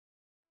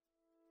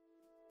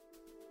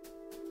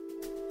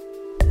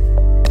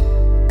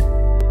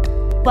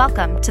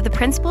Welcome to the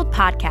Principled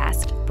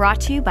Podcast,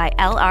 brought to you by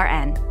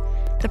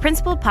LRN. The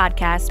Principled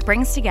Podcast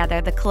brings together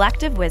the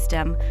collective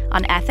wisdom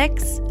on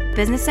ethics,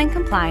 business and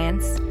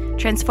compliance,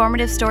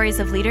 transformative stories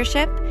of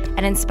leadership,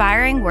 and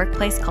inspiring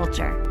workplace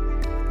culture.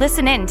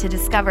 Listen in to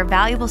discover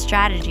valuable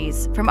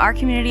strategies from our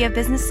community of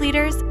business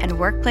leaders and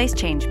workplace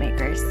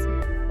changemakers.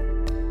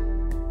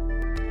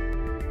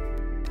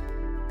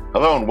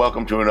 Hello and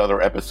welcome to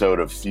another episode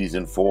of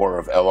Season 4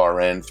 of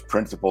LRN's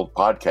Principled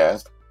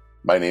Podcast.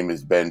 My name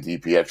is Ben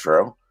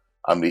DiPietro.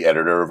 I'm the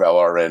editor of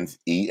LRN's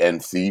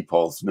ENC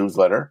Pulse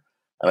newsletter,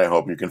 and I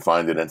hope you can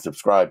find it and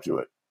subscribe to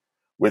it.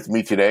 With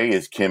me today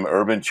is Kim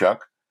Urbanchuk.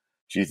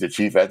 She's the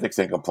Chief Ethics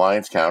and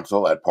Compliance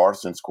Counsel at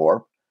Parsons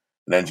Corp,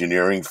 an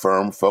engineering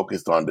firm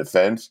focused on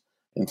defense,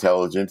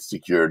 intelligence,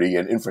 security,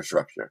 and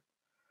infrastructure.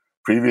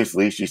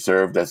 Previously, she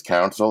served as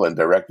counsel and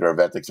director of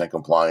ethics and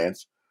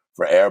compliance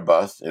for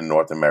Airbus in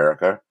North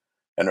America,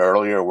 and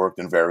earlier worked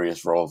in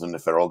various roles in the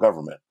federal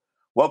government.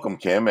 Welcome,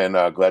 Kim, and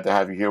glad to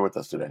have you here with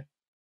us today.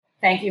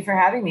 Thank you for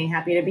having me.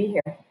 Happy to be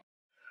here.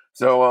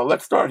 So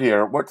let's start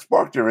here. What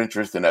sparked your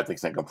interest in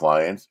ethics and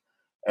compliance?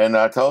 And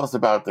tell us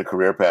about the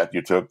career path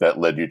you took that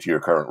led you to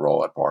your current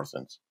role at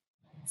Parsons.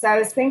 So I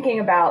was thinking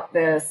about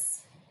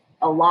this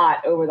a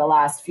lot over the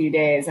last few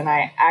days, and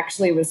I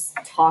actually was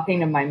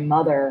talking to my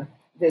mother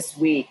this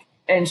week,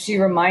 and she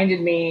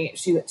reminded me,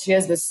 she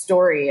has this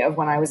story of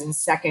when I was in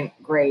second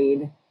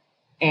grade,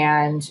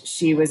 and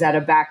she was at a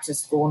back to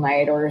school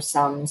night or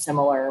some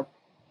similar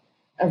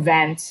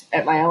event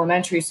at my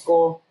elementary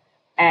school.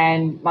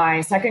 And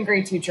my second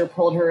grade teacher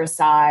pulled her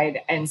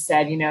aside and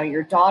said,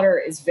 your daughter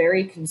is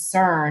very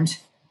concerned,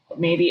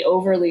 maybe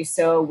overly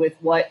so, with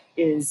what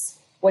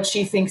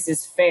she thinks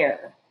is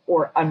fair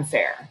or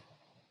unfair.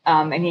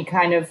 And he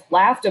kind of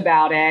laughed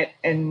about it.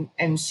 And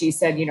she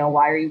said,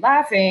 why are you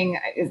laughing?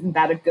 Isn't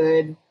that a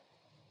good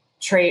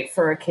trait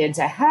for a kid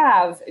to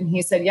have? And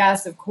he said,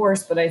 yes, of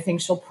course, but I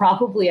think she'll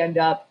probably end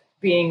up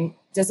being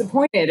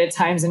disappointed at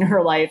times in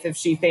her life if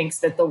she thinks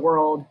that the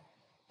world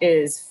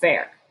is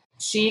fair.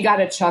 She got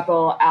a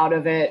chuckle out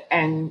of it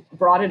and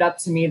brought it up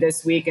to me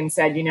this week and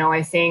said,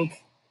 I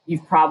think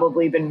you've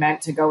probably been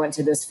meant to go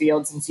into this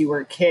field since you were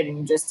a kid and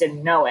you just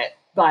didn't know it.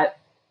 But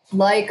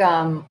like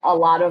a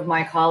lot of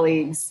my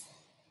colleagues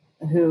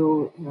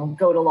who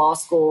go to law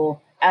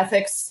school,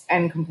 ethics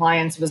and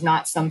compliance was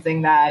not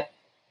something that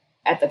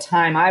at the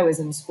time I was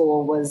in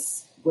school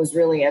was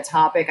really a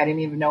topic. I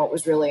didn't even know it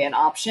was really an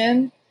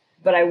option.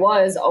 But I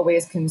was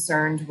always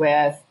concerned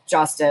with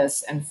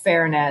justice and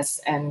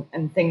fairness and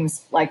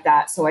things like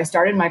that. So I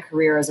started my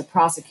career as a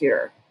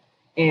prosecutor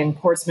in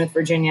Portsmouth,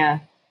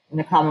 Virginia, in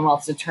the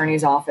Commonwealth's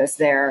Attorney's Office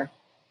there.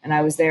 And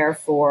I was there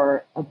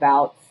for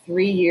about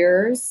 3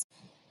 years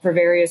for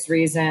various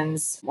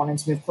reasons. Wanted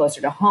to move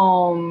closer to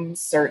home,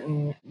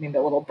 maybe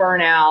a little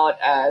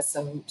burnout,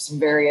 some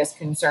various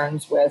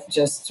concerns with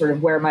just sort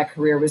of where my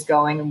career was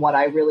going and what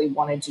I really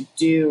wanted to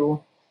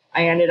do.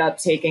 I ended up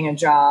taking a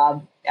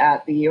job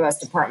at the U.S.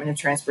 Department of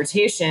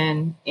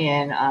Transportation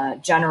in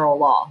general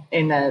law.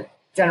 In the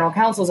general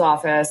counsel's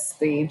office,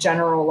 the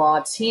general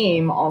law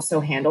team also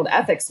handled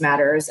ethics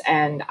matters,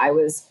 and I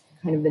was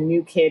kind of the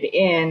new kid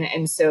in,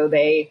 and so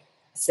they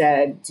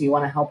said, do you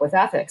want to help with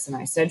ethics? And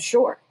I said,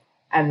 sure.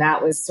 And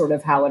that was sort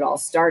of how it all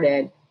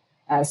started.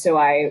 So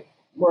I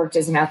worked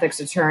as an ethics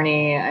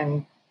attorney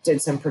and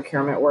did some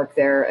procurement work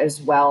there as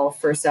well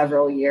for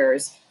several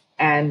years.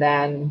 And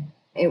then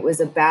it was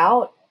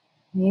about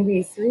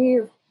maybe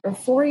 3 or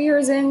 4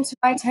 years into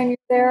my tenure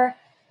there,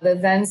 the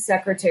then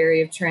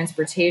Secretary of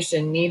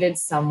Transportation needed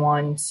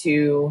someone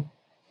to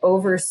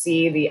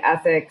oversee the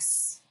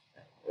ethics,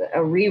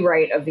 a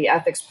rewrite of the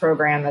ethics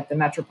program at the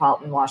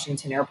Metropolitan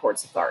Washington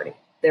Airports Authority.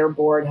 Their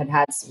board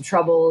had some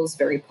troubles,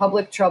 very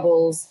public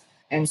troubles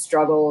and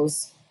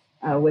struggles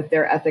with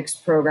their ethics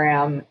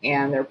program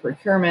and their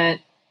procurement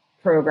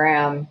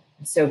program.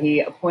 So he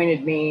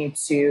appointed me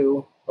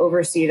to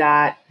oversee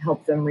that,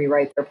 help them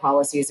rewrite their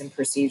policies and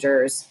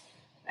procedures.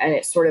 And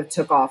it sort of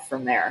took off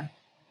from there.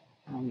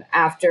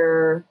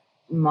 After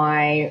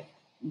my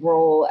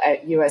role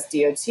at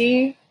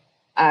USDOT,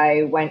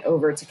 I went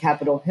over to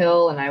Capitol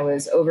Hill and I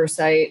was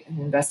oversight and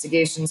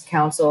investigations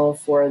counsel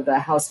for the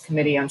House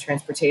Committee on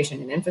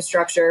Transportation and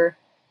Infrastructure.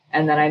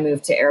 And then I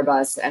moved to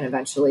Airbus and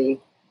eventually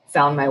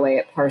found my way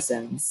at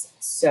Parsons.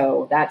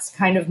 So that's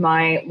kind of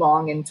my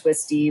long and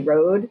twisty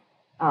road.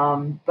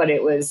 But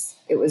it was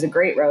a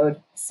great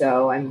road.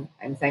 So I'm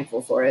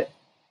thankful for it.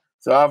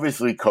 So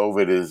obviously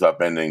COVID is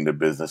upending the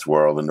business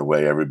world and the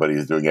way everybody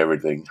is doing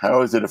everything.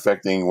 How is it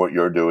affecting what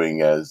you're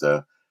doing as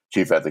a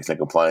Chief Ethics and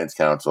Compliance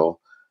Counsel?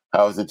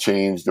 How has it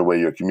changed the way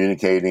you're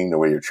communicating, the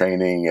way you're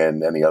training,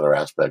 and any other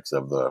aspects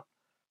of the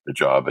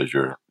job as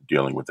you're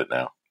dealing with it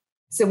now?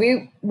 So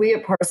we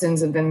at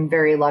Parsons have been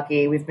very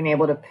lucky. We've been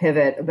able to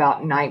pivot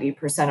about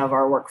 90% of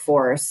our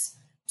workforce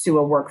to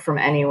a work from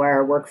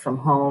anywhere, work from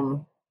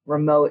home,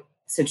 remote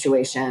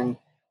situation.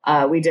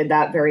 We did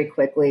that very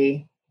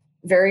quickly.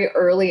 Very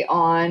early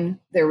on,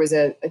 there was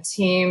a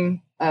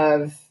team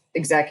of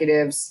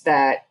executives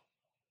that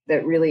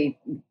really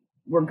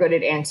were good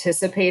at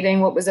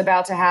anticipating what was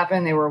about to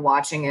happen. They were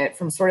watching it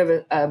from sort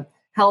of a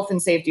health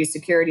and safety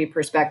security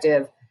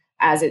perspective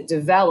as it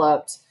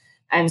developed.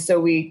 And so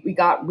we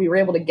were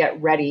able to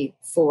get ready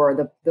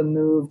for the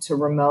move to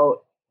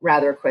remote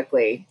rather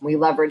quickly. We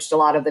leveraged a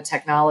lot of the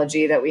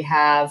technology that we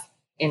have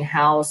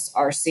in-house.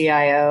 Our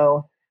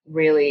CIO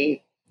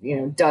really,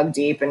 dug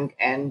deep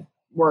and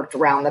worked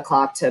around the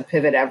clock to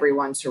pivot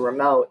everyone to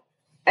remote.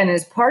 And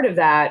as part of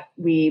that,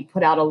 we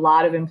put out a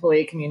lot of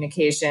employee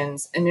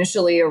communications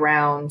initially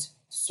around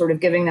sort of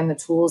giving them the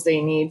tools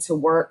they need to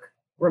work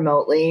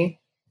remotely.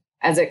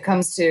 As it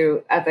comes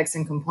to ethics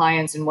and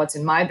compliance and what's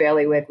in my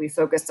bailiwick, we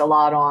focused a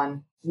lot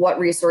on what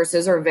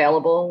resources are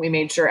available. We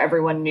made sure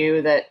everyone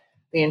knew that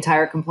the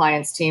entire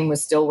compliance team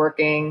was still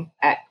working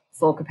at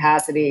full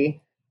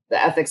capacity.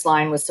 The ethics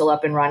line was still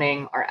up and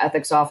running. Our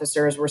ethics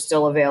officers were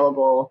still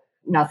available.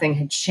 Nothing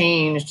had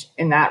changed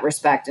in that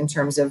respect in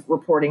terms of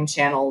reporting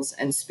channels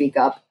and speak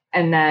up.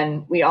 And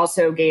then we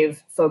also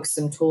gave folks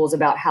some tools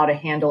about how to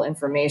handle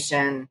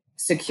information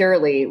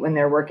securely when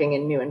they're working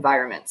in new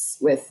environments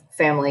with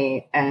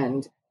family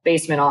and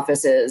basement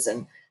offices,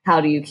 and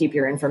how do you keep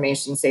your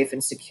information safe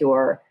and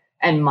secure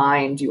and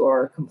mind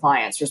your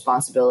compliance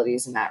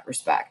responsibilities in that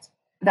respect.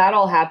 That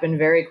all happened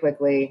very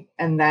quickly.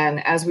 And then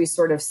as we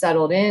sort of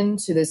settled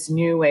into this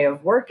new way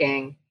of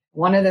working,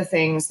 one of the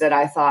things that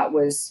I thought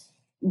was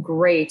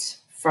great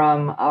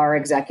from our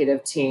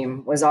executive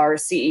team was our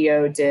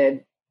CEO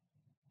did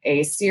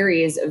a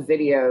series of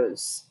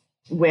videos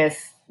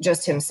with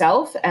just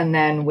himself and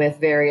then with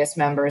various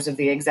members of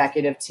the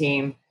executive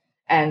team.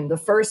 And the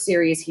first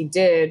series he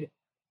did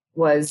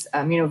was,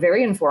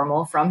 very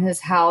informal from his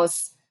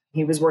house.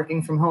 He was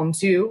working from home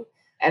too.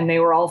 And they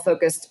were all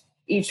focused.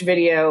 Each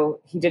video,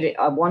 he did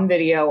one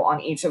video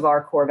on each of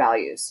our core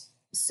values.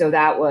 So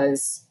that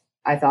was,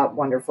 I thought,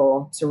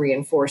 wonderful to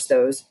reinforce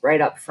those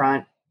right up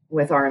front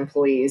with our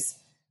employees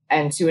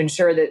and to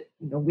ensure that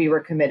we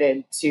were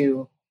committed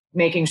to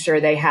making sure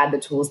they had the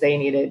tools they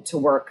needed to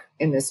work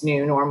in this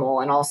new normal,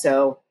 and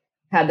also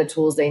had the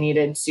tools they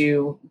needed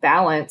to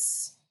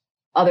balance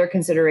other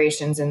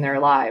considerations in their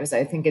lives.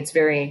 I think it's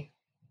very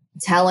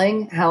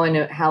telling how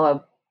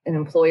an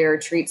employer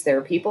treats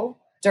their people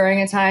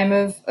during a time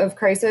of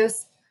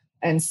crisis.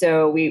 And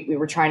so we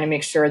were trying to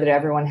make sure that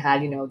everyone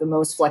had, the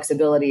most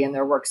flexibility in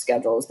their work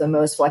schedules, the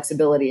most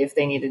flexibility if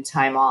they needed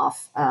time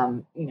off,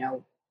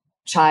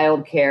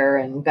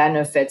 childcare and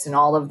benefits and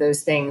all of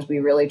those things. We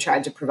really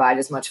tried to provide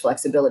as much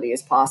flexibility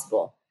as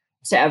possible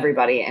to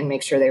everybody and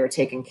make sure they were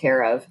taken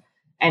care of.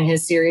 And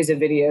his series of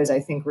videos, I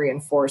think,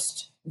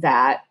 reinforced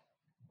that.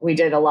 We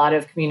did a lot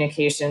of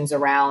communications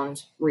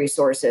around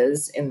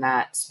resources in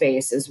that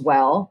space as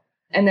well.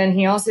 And then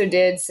he also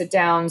did sit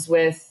downs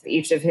with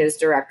each of his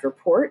direct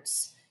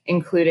reports,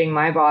 including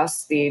my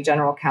boss, the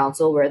general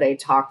counsel, where they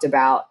talked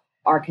about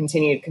our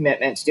continued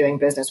commitment to doing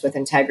business with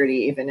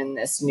integrity, even in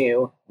this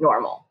new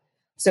normal.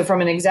 So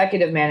from an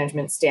executive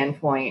management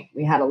standpoint,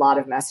 we had a lot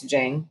of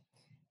messaging.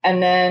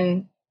 And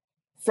then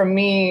from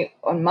me,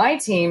 on my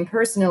team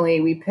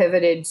personally, we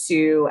pivoted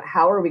to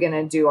how are we going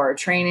to do our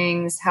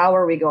trainings? How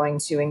are we going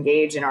to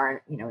engage in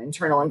our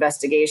internal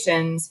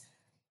investigations?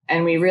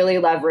 And we really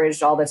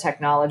leveraged all the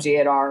technology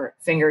at our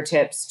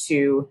fingertips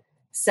to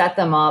set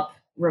them up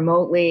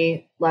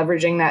remotely,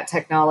 leveraging that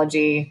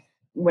technology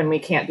when we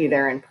can't be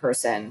there in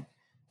person.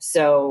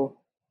 So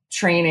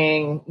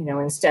training,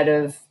 instead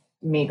of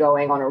me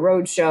going on a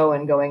roadshow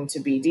and going to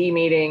BD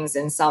meetings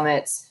and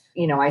summits,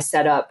 I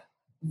set up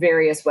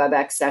various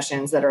WebEx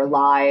sessions that are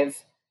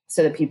live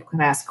so that people can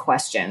ask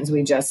questions.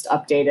 We just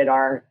updated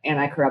our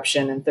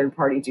anti-corruption and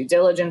third-party due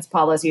diligence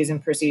policies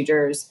and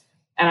procedures.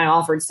 And I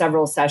offered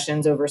several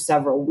sessions over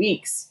several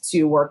weeks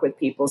to work with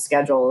people's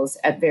schedules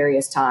at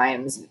various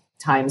times,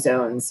 time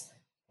zones,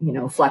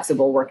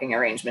 flexible working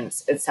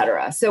arrangements, et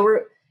cetera. So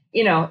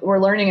we're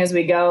learning as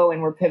we go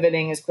and we're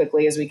pivoting as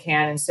quickly as we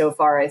can. And so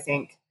far, I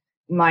think,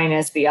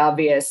 minus the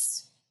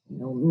obvious,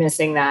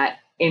 missing that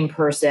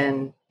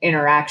in-person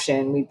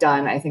interaction, we've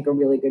done, I think, a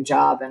really good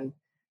job. And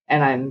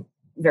I'm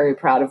very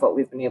proud of what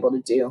we've been able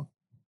to do.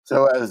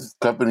 So as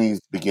companies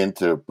begin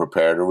to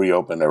prepare to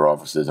reopen their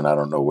offices, and I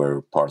don't know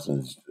where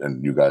Parsons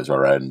and you guys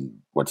are at and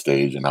what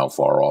stage and how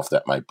far off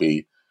that might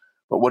be,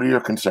 but what are your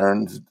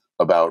concerns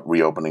about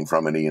reopening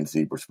from an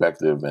E&C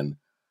perspective? And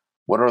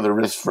what are the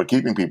risks for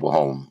keeping people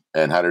home?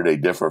 And how do they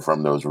differ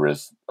from those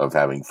risks of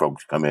having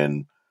folks come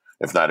in,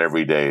 if not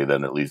every day,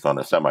 then at least on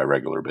a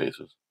semi-regular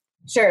basis?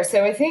 Sure.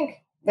 So I think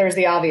there's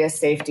the obvious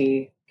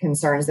safety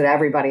concerns that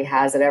everybody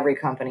has, that every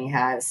company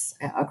has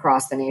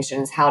across the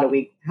nation, is how do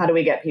we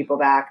get people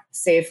back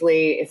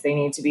safely if they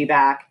need to be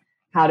back?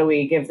 How do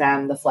we give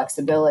them the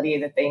flexibility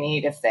that they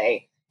need if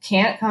they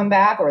can't come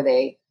back, or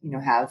they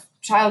have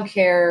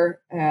childcare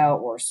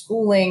or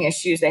schooling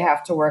issues they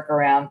have to work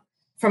around?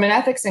 From an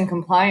ethics and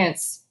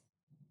compliance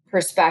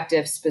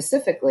perspective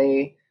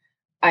specifically,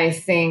 I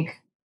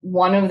think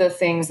one of the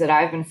things that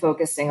I've been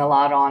focusing a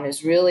lot on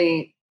is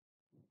really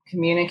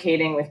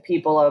communicating with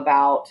people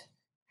about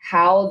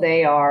how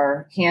they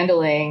are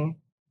handling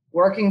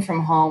working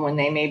from home when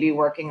they may be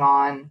working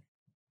on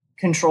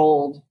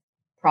controlled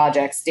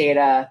projects,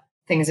 data,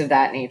 things of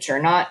that nature,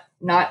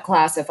 not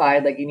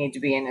classified like you need to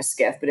be in a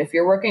SCIF. But if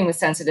you're working with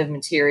sensitive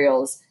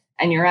materials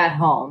and you're at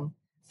home,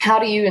 how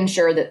do you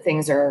ensure that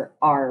things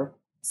are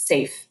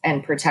safe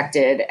and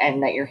protected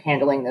and that you're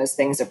handling those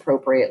things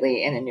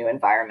appropriately in a new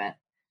environment?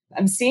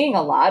 I'm seeing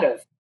a lot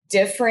of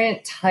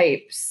different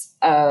types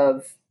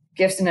of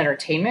gifts and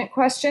entertainment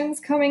questions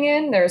coming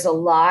in. There's a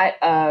lot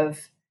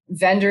of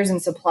vendors and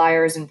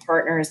suppliers and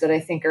partners that I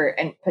think are,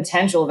 and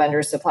potential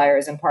vendors,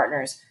 suppliers, and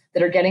partners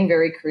that are getting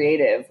very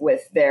creative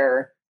with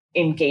their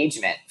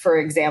engagement. For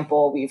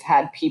example, we've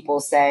had people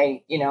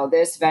say,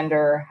 this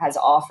vendor has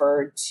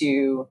offered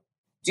to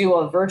do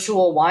a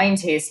virtual wine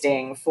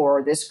tasting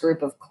for this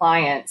group of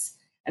clients.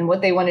 And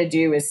what they want to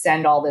do is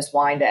send all this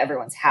wine to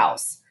everyone's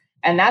house.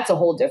 And that's a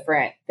whole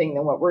different thing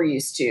than what we're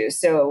used to.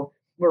 So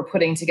we're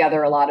putting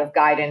together a lot of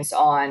guidance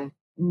on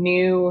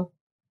new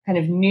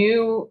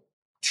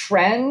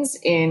trends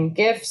in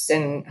gifts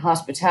and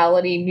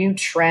hospitality, new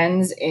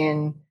trends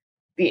in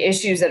the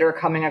issues that are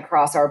coming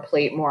across our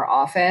plate more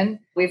often.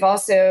 We've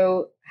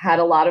also had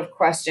a lot of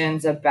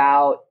questions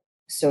about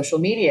social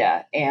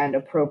media and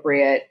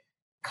appropriate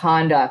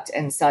conduct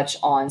and such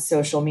on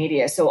social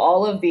media. So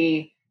all of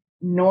the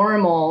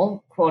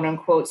normal, quote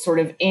unquote, sort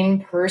of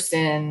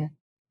in-person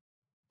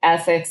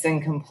ethics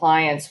and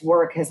compliance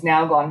work has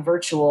now gone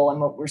virtual.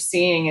 And what we're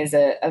seeing is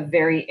a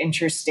very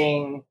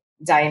interesting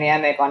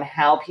dynamic on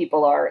how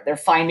people they're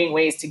finding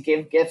ways to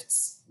give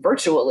gifts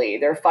virtually.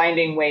 They're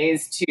finding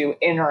ways to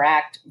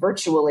interact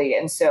virtually.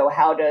 And so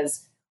how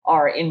does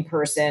our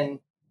in-person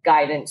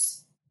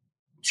guidance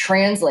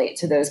translate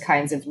to those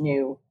kinds of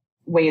new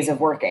ways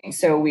of working?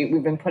 So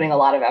we've been putting a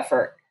lot of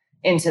effort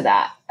into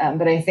that.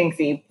 But I think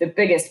the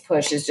biggest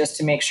push is just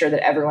to make sure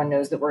that everyone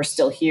knows that we're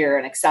still here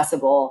and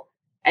accessible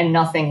and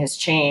nothing has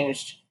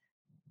changed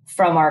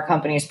from our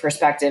company's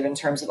perspective in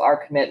terms of our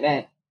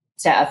commitment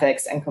to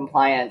ethics and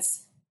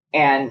compliance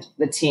and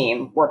the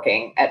team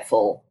working at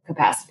full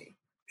capacity.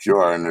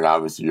 Sure. And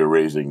obviously you're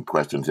raising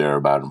questions there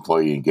about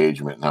employee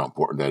engagement and how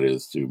important that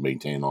is to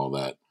maintain all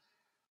that.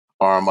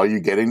 Are you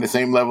getting the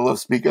same level of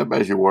speak up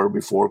as you were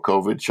before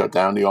COVID shut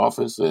down the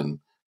office? And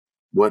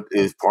what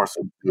is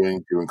Parcel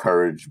doing to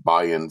encourage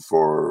buy-in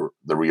for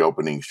the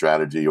reopening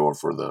strategy or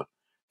for the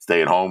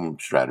stay-at-home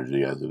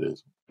strategy as it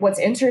is? What's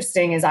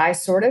interesting is I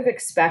sort of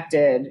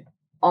expected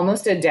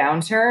almost a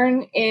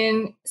downturn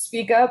in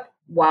speak up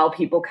while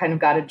people kind of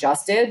got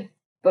adjusted.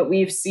 But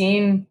we've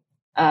seen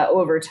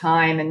over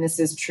time, and this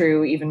is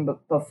true even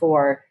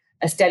before,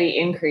 a steady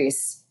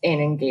increase in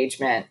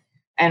engagement.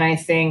 And I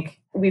think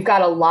we've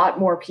got a lot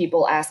more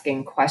people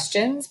asking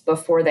questions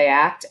before they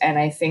act. And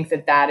I think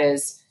that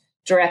is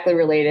directly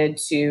related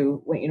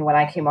to, when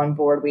I came on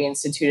board, we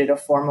instituted a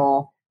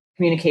formal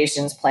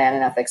communications plan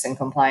in ethics and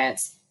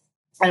compliance.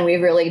 And we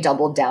really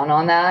doubled down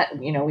on that.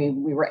 We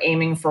were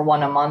aiming for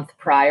one a month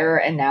prior,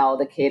 and now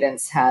the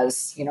cadence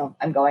has,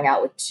 I'm going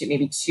out with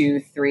maybe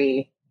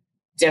 2-3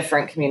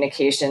 different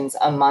communications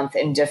a month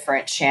in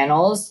different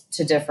channels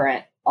to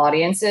different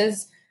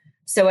audiences.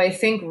 So I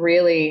think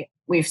really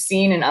we've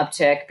seen an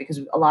uptick because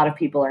a lot of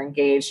people are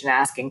engaged and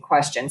asking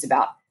questions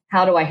about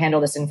how do I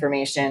handle this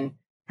information?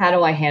 How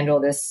do I handle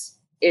this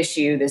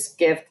issue, this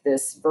gift,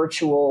 this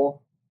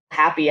virtual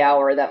happy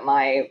hour that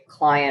my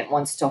client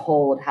wants to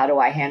hold? How do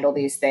I handle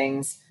these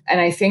things? And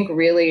I think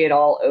really it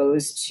all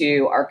owes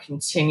to our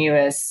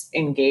continuous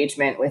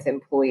engagement with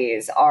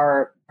employees.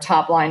 Our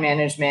top line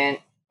management,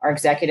 our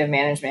executive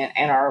management,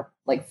 and our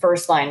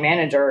first line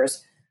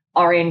managers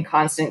are in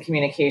constant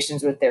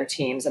communications with their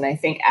teams. And I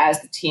think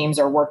as the teams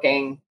are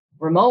working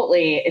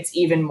remotely, it's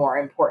even more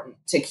important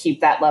to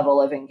keep that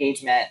level of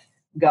engagement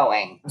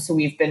going. So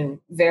we've been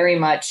very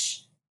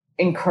much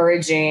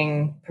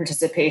encouraging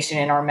participation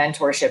in our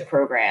mentorship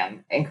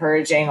program,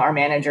 encouraging our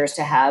managers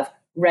to have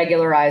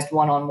regularized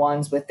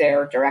one-on-ones with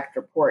their direct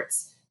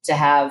reports, to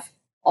have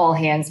all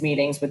hands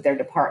meetings with their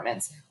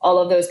departments, all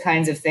of those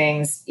kinds of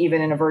things,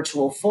 even in a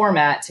virtual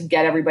format, to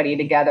get everybody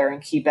together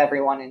and keep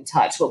everyone in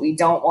touch. What we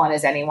don't want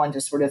is anyone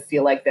to sort of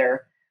feel like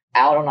they're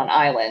out on an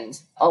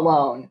island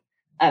alone.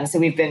 So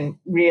we've been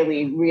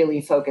really,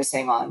 really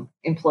focusing on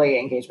employee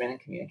engagement and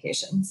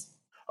communications.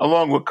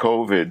 Along with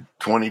COVID,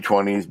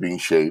 2020 is being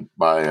shaped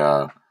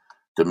by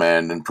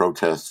demand and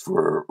protests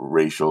for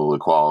racial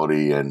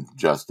equality and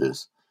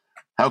justice.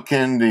 How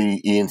can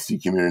the E&C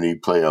community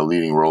play a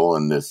leading role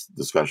in this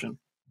discussion?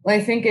 Well,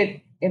 I think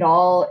it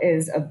all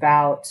is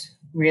about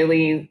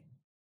really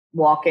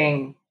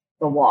walking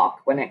the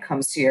walk when it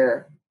comes to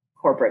your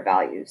corporate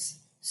values.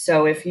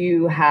 So if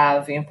you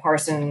have,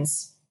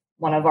 Parsons,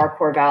 one of our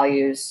core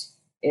values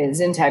is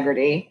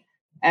integrity.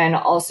 And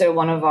also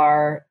one of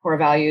our core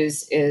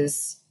values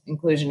is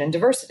inclusion and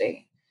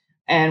diversity.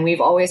 And we've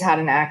always had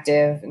an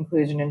active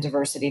inclusion and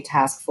diversity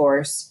task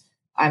force.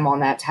 I'm on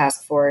that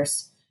task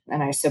force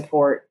and I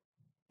support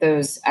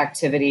those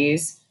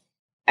activities.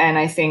 And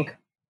I think,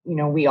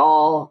 we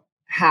all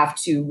have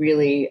to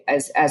really,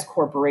 as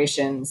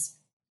corporations,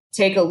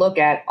 take a look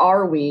at,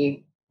 are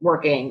we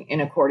working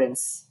in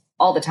accordance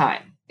all the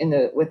time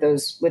with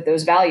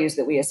those values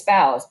that we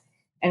espouse?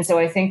 And so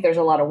I think there's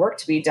a lot of work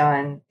to be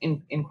done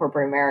in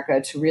corporate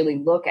America to really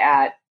look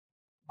at,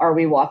 are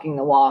we walking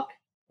the walk,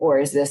 or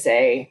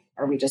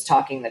are we just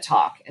talking the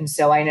talk? And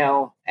so I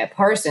know at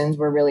Parsons,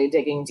 we're really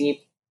digging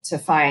deep to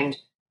find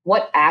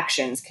what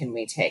actions can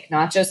we take,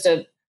 not just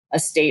a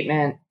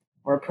statement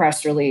or a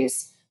press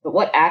release, but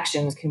what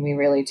actions can we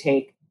really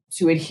take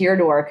to adhere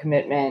to our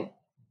commitment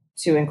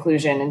to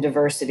inclusion and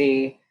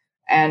diversity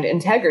and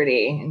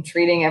integrity, and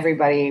treating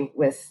everybody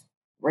with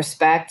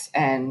respect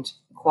and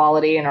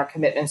quality, and our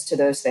commitments to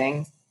those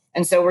things.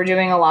 And so we're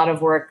doing a lot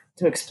of work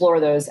to explore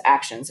those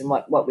actions and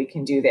what we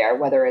can do there,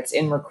 whether it's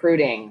in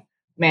recruiting,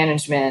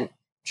 management,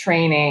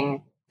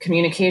 training,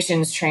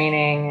 communications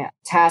training,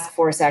 task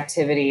force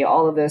activity,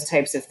 all of those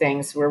types of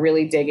things. We're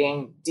really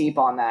digging deep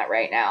on that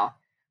right now.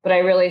 But I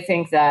really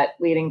think that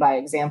leading by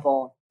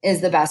example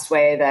is the best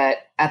way that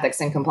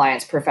ethics and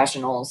compliance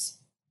professionals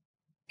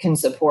can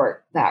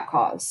support that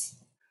cause.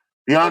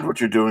 Beyond what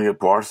you're doing at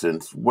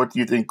Parsons, what do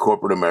you think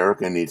corporate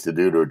America needs to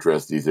do to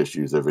address these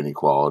issues of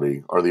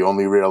inequality? Are the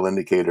only real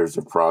indicators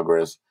of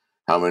progress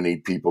how many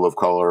people of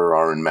color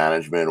are in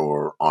management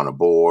or on a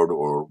board,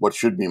 or what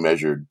should be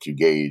measured to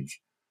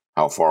gauge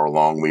how far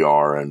along we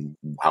are and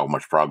how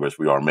much progress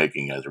we are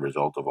making as a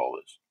result of all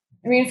this?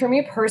 I mean, for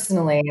me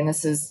personally, and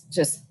this is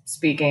just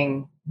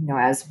speaking,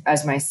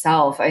 as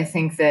myself, I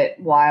think that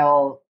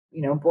while,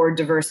 board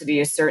diversity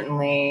is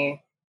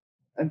certainly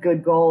a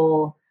good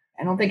goal,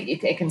 I don't think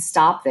it can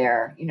stop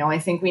there. I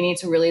think we need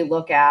to really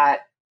look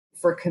at,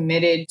 if we're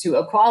committed to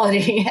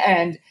equality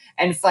and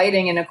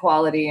fighting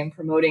inequality and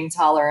promoting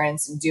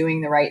tolerance and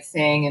doing the right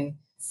thing and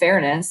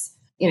fairness,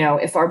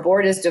 if our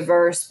board is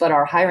diverse, but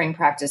our hiring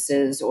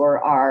practices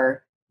or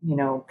our,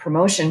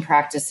 promotion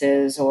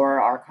practices or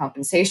our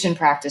compensation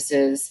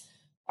practices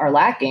are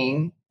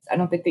lacking, I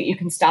don't think that you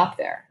can stop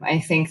there. I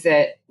think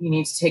that you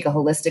need to take a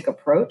holistic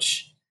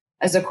approach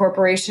as a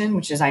corporation,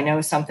 which is, I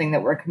know, something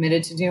that we're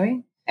committed to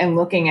doing, and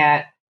looking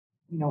at,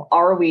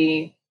 are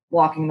we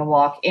walking the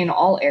walk in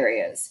all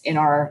areas, in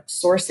our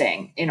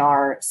sourcing, in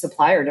our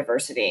supplier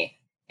diversity,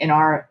 in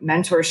our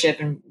mentorship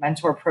and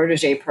mentor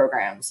protege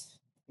programs,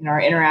 in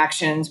our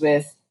interactions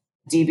with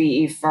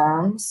DBE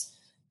firms,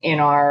 in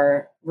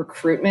our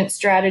recruitment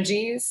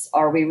strategies.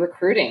 Are we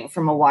recruiting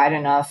from a wide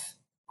enough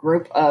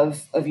group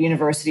of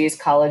universities,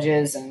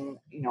 colleges, and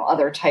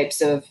other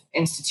types of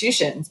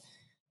institutions?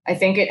 I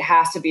think it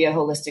has to be a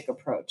holistic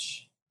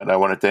approach. And I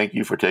want to thank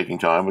you for taking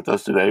time with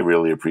us today.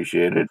 Really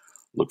appreciate it.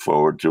 Look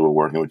forward to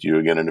working with you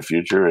again in the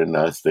future,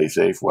 and stay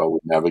safe while we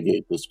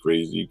navigate this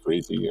crazy,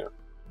 crazy year.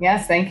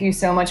 Yes, thank you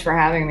so much for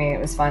having me. It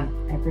was fun.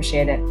 I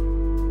appreciate it.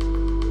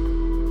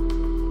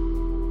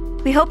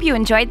 We hope you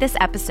enjoyed this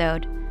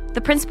episode.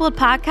 The Principled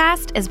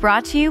Podcast is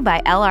brought to you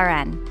by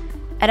LRN.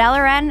 At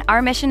LRN,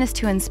 our mission is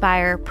to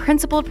inspire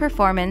principled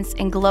performance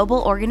in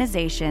global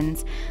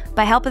organizations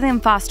by helping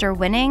them foster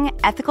winning,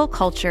 ethical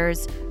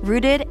cultures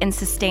rooted in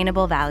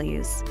sustainable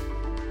values.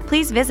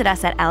 Please visit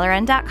us at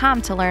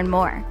LRN.com to learn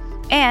more.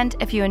 And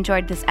if you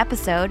enjoyed this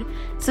episode,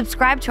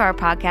 subscribe to our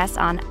podcast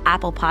on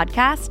Apple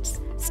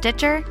Podcasts,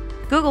 Stitcher,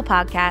 Google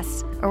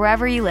Podcasts, or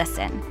wherever you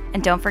listen.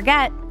 And don't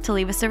forget to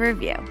leave us a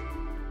review.